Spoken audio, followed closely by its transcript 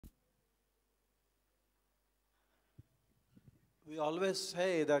We always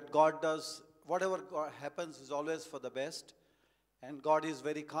say that God does, whatever happens is always for the best, and God is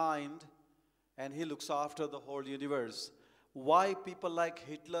very kind, and He looks after the whole universe. Why people like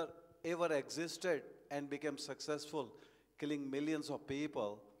Hitler ever existed and became successful, killing millions of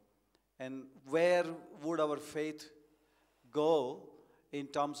people, and where would our faith go in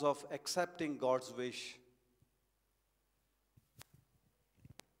terms of accepting God's wish?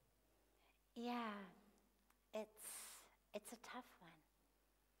 Yeah, it's a tough one.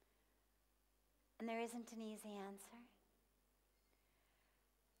 And there isn't an easy answer.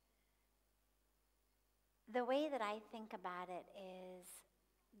 The way that I think about it is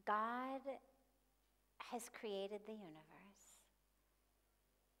God has created the universe.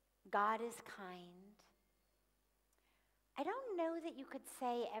 God is kind. I don't know that you could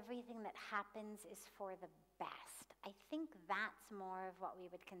say everything that happens is for the best. I think that's more of what we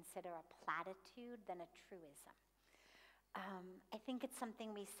would consider a platitude than a truism. I think it's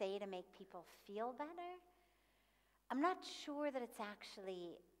something we say to make people feel better. I'm not sure that it's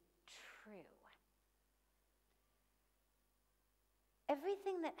actually true.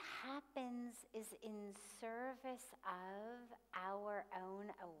 Everything that happens is in service of our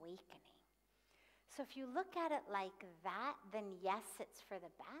own awakening. So if you look at it like that, then yes, it's for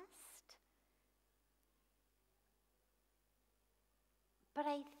the best. But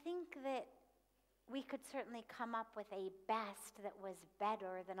I think that we could certainly come up with a best that was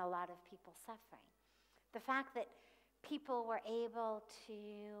better than a lot of people suffering. The fact that people were able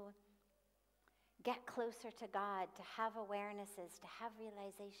to get closer to God, to have awarenesses, to have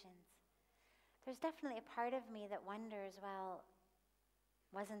realizations. There's definitely a part of me that wonders, well,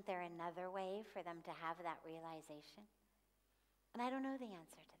 wasn't there another way for them to have that realization? And I don't know the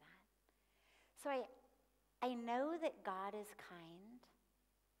answer to that. So I know that God is kind.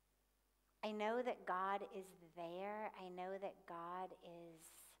 I know that God is there. I know that God is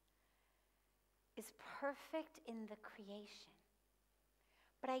perfect in the creation.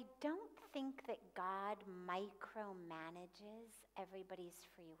 But I don't think that God micromanages everybody's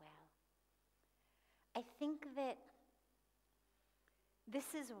free will. I think that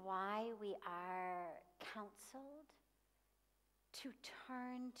this is why we are counseled to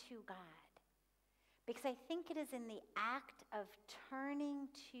turn to God. Because I think it is in the act of turning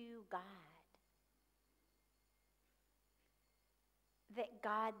to God that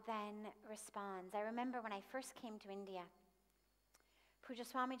God then responds. I remember when I first came to India, Puja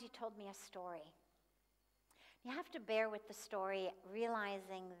Swamiji told me a story. You have to bear with the story,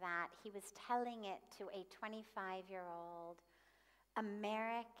 realizing that he was telling it to a 25-year-old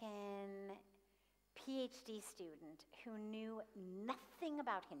American PhD student who knew nothing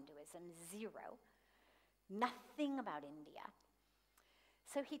about Hinduism, zero, nothing about India.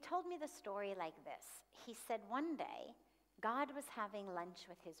 So he told me the story like this. He said one day, God was having lunch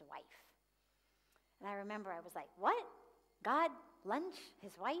with his wife. And I remember I was like, what? God, lunch,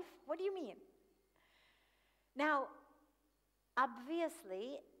 his wife? What do you mean? Now,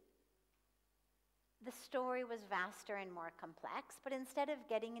 obviously, the story was vaster and more complex, but instead of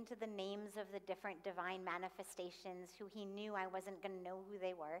getting into the names of the different divine manifestations who he knew I wasn't going to know who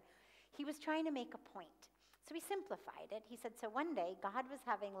they were, he was trying to make a point. So he simplified it. He said, so one day, God was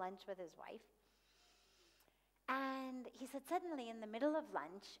having lunch with his wife, and he said, suddenly in the middle of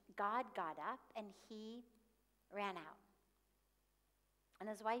lunch, God got up and he ran out. And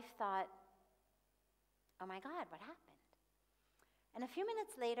his wife thought, oh my God, what happened? And a few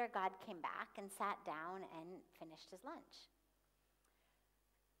minutes later, God came back and sat down and finished his lunch.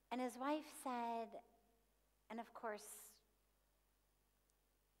 And his wife said, and of course,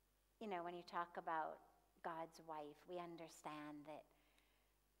 you know, when you talk about God's wife, we understand that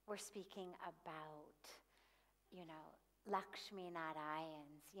we're speaking about, you know, Lakshmi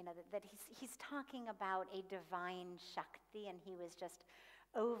Narayans, you know, that he's talking about a divine Shakti, and he was just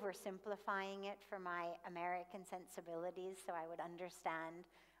oversimplifying it for my American sensibilities so I would understand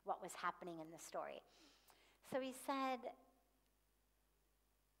what was happening in the story. So he said,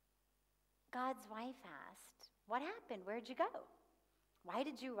 God's wife asked, what happened? Where'd you go? Why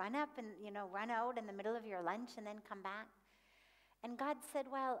did you run up and, you know, run out in the middle of your lunch and then come back? And God said,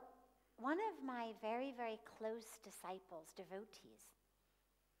 well, one of my very, very close disciples, devotees,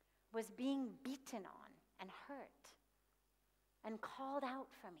 was being beaten on and hurt and called out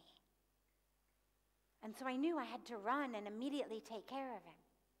for me. And so I knew I had to run and immediately take care of him.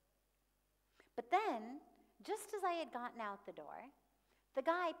 But then, just as I had gotten out the door, the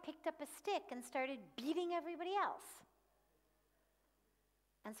guy picked up a stick and started beating everybody else.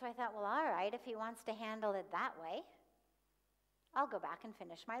 And so I thought, well, all right, if he wants to handle it that way, I'll go back and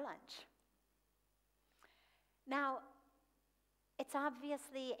finish my lunch. Now, It's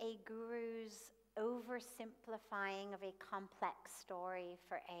obviously a guru's oversimplifying of a complex story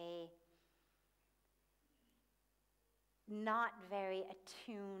for a not very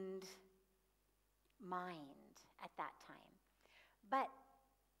attuned mind at that time. But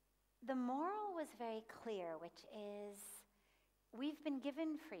the moral was very clear, which is we've been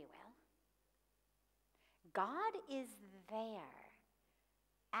given free will. God is there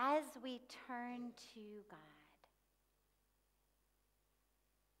as we turn to God.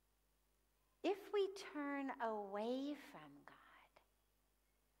 If we turn away from God,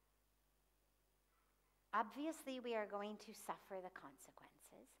 obviously we are going to suffer the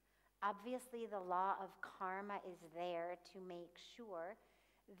consequences. Obviously the law of karma is there to make sure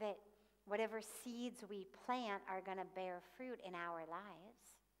that whatever seeds we plant are going to bear fruit in our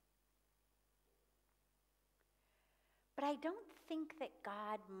lives. But I don't think that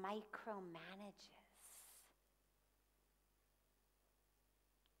God micromanages.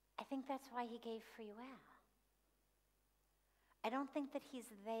 I think that's why he gave free will. I don't think that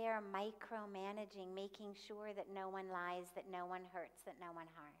he's there micromanaging, making sure that no one lies, that no one hurts, that no one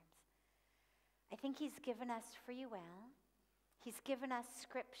harms. I think he's given us free will. He's given us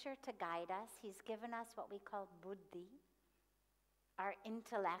scripture to guide us. He's given us what we call buddhi, our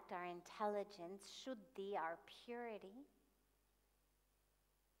intellect, our intelligence, shuddhi, our purity,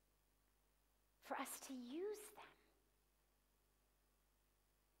 for us to use them,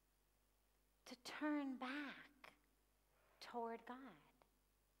 to turn back toward God.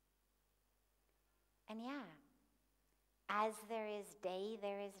 And yeah, as there is day,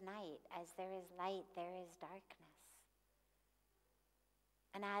 there is night. As there is light, there is darkness.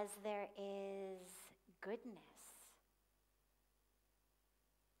 And as there is goodness,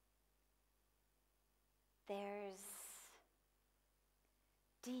 there's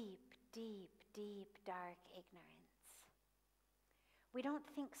deep, deep, deep, dark ignorance. We don't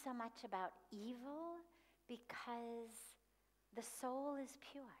think so much about evil because the soul is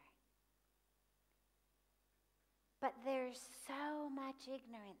pure. But there's so much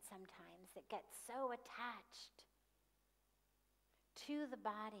ignorance sometimes that gets so attached to the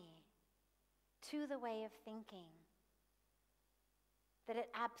body, to the way of thinking, that it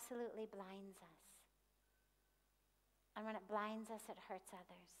absolutely blinds us. And when it blinds us, it hurts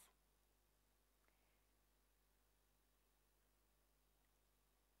others.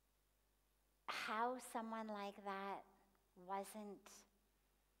 How someone like that wasn't,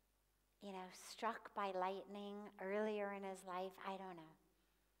 struck by lightning earlier in his life, I don't know.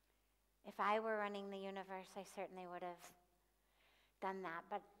 If I were running the universe, I certainly would have done that.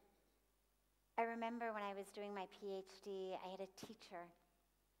 But I remember when I was doing my PhD, I had a teacher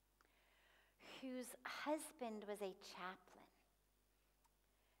whose husband was a chaplain.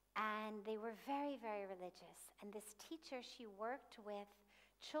 And they were very, very religious. And this teacher, she worked with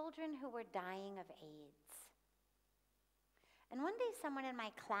children who were dying of AIDS. And one day someone in my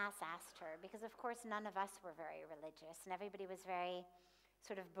class asked her, because of course none of us were very religious, and everybody was very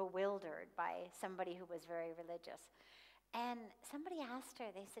sort of bewildered by somebody who was very religious. And somebody asked her,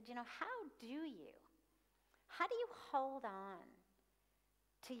 they said, how do you hold on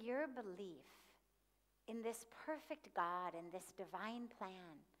to your belief in this perfect God and this divine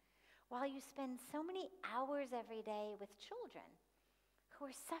plan while you spend so many hours every day with children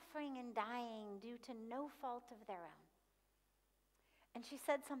who are suffering and dying due to no fault of their own? And she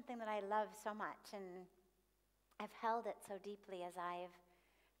said something that I love so much, and I've held it so deeply as I've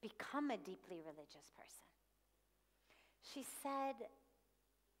become a deeply religious person. She said,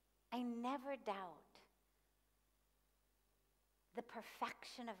 I never doubt the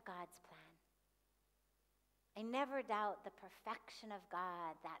perfection of God's plan. I never doubt the perfection of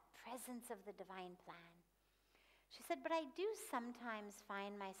God, that presence of the divine plan. She said, but I do sometimes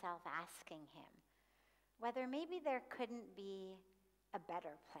find myself asking him whether maybe there couldn't be a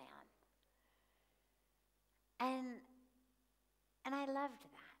better plan. And I loved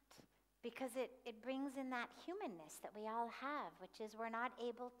that, because it brings in that humanness that we all have, which is we're not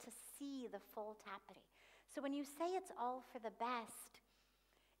able to see the full tapestry. So when you say it's all for the best,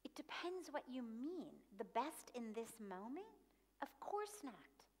 it depends what you mean. The best in this moment? Of course not.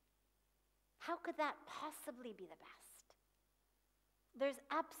 How could that possibly be the best? There's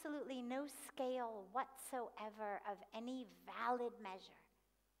absolutely no scale whatsoever of any valid measure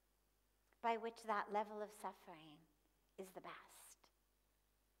by which that level of suffering is the best.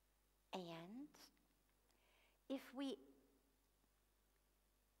 And if we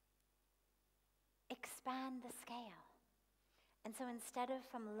expand the scale, and so instead of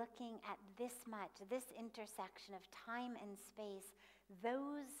from looking at this much, this intersection of time and space,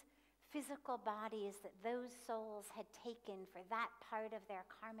 those physical bodies that those souls had taken for that part of their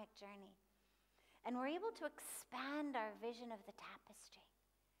karmic journey. And we're able to expand our vision of the tapestry.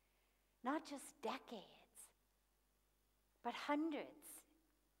 Not just decades, but hundreds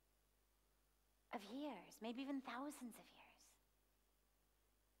of years, maybe even thousands of years.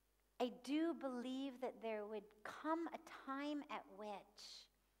 I do believe that there would come a time at which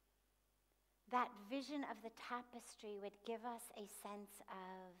that vision of the tapestry would give us a sense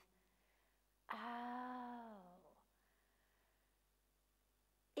of, oh,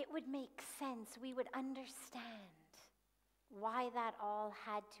 it would make sense. We would understand why that all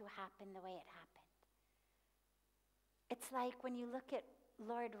had to happen the way it happened. It's like when you look at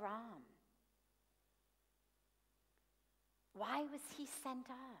Lord Ram. Why was he sent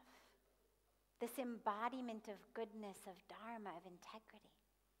off? This embodiment of goodness, of dharma, of integrity.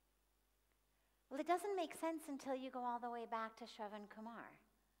 Well, it doesn't make sense until you go all the way back to Shravan Kumar.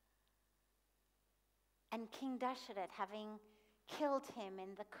 And King Dasharat having killed him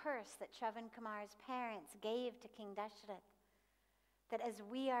in the curse that Shravan Kumar's parents gave to King Dasharat, that as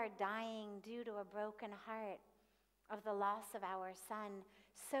we are dying due to a broken heart of the loss of our son,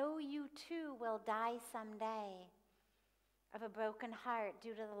 so you too will die someday of a broken heart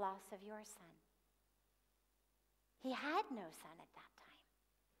due to the loss of your son. He had no son at that time.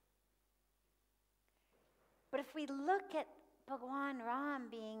 But if we look at Bhagwan Ram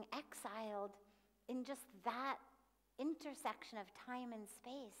being exiled in just that intersection of time and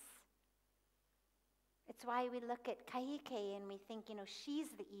space, it's why we look at Kaikeyi and we think, she's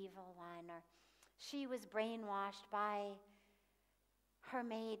the evil one, or she was brainwashed by her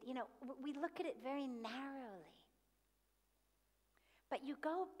maid. We look at it very narrowly. But you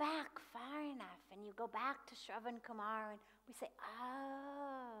go back far enough, and you go back to Shravan Kumar, and we say,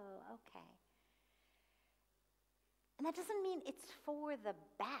 oh, okay. And that doesn't mean it's for the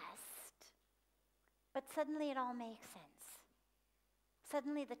best, but suddenly it all makes sense.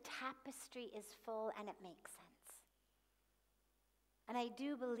 Suddenly the tapestry is full and it makes sense. And I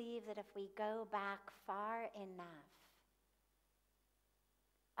do believe that if we go back far enough,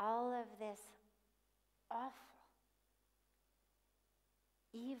 all of this awful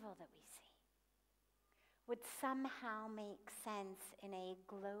evil that we see would somehow make sense in a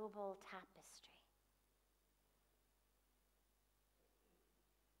global tapestry.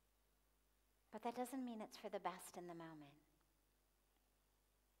 But that doesn't mean it's for the best in the moment,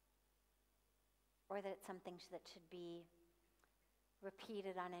 or that it's something that should be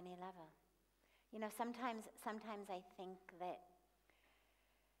repeated on any level. Sometimes I think that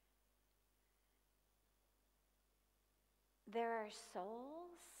there are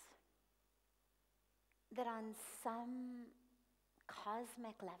souls that on some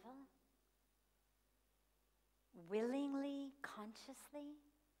cosmic level, willingly, consciously,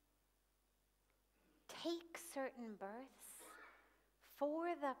 take certain births for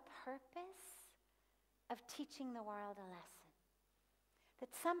the purpose of teaching the world a lesson. That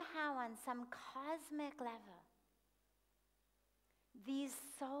somehow on some cosmic level, these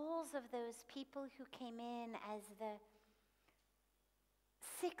souls of those people who came in as the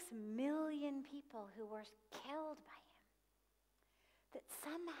 6 million people who were killed by him, that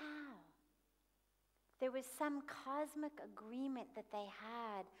somehow there was some cosmic agreement that they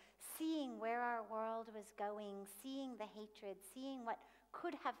had, seeing where our world was going, seeing the hatred, seeing what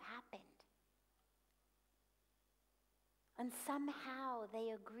could have happened. And somehow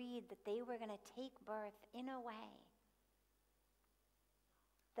they agreed that they were going to take birth in a way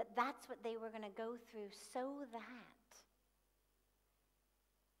that that's what they were going to go through, so that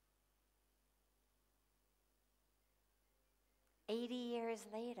 "80 years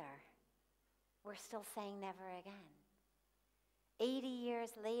later, we're still saying never again. 80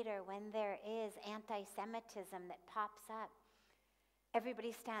 years later, when there is anti-Semitism that pops up,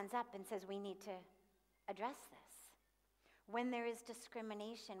 everybody stands up and says we need to address this. When there is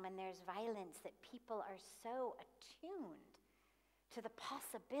discrimination, when there's violence, that people are so attuned to the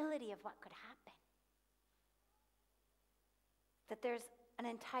possibility of what could happen, that there's an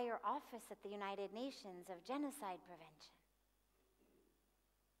entire office at the United Nations of genocide prevention.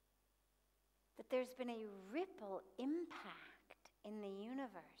 That there's been a ripple impact in the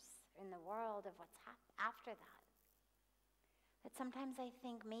universe, in the world, of what's after that. That sometimes I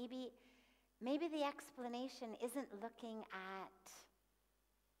think maybe the explanation isn't looking at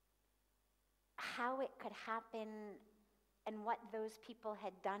how it could happen and what those people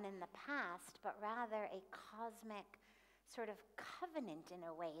had done in the past, but rather a cosmic sort of covenant in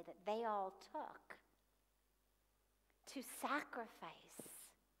a way that they all took to sacrifice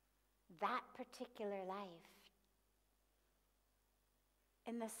that particular life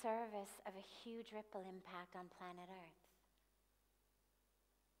in the service of a huge ripple impact on planet Earth.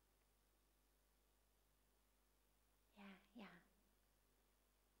 Yeah. Yeah,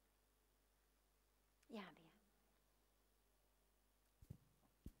 Bia.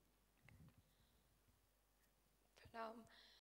 Pranam.